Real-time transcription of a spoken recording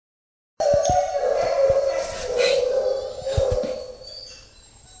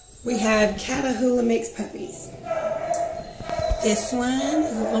We have Catahoula mixed puppies. This one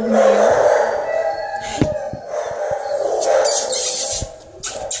is a little male.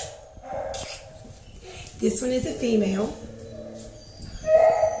 This one is a female.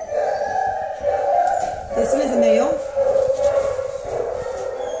 This one is a male.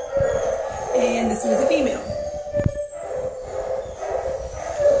 And this one is a female.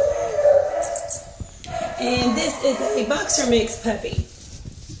 And this is a boxer mixed puppy.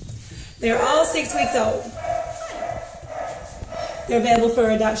 They're all 6 weeks old. They're available for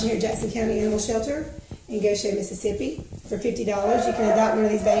adoption here at Jackson County Animal Shelter in Goshen, Mississippi. For $50, you can adopt one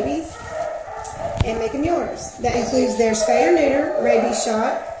of these babies and make them yours. That includes their spay or neuter, rabies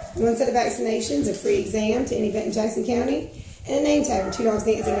shot, one set of vaccinations, a free exam to any vet in Jackson County, and a name tag for $2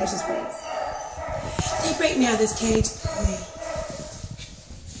 dancing Nation Springs. Hey, break me out of this cage, please.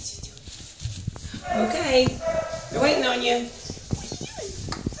 Okay, they're waiting on you.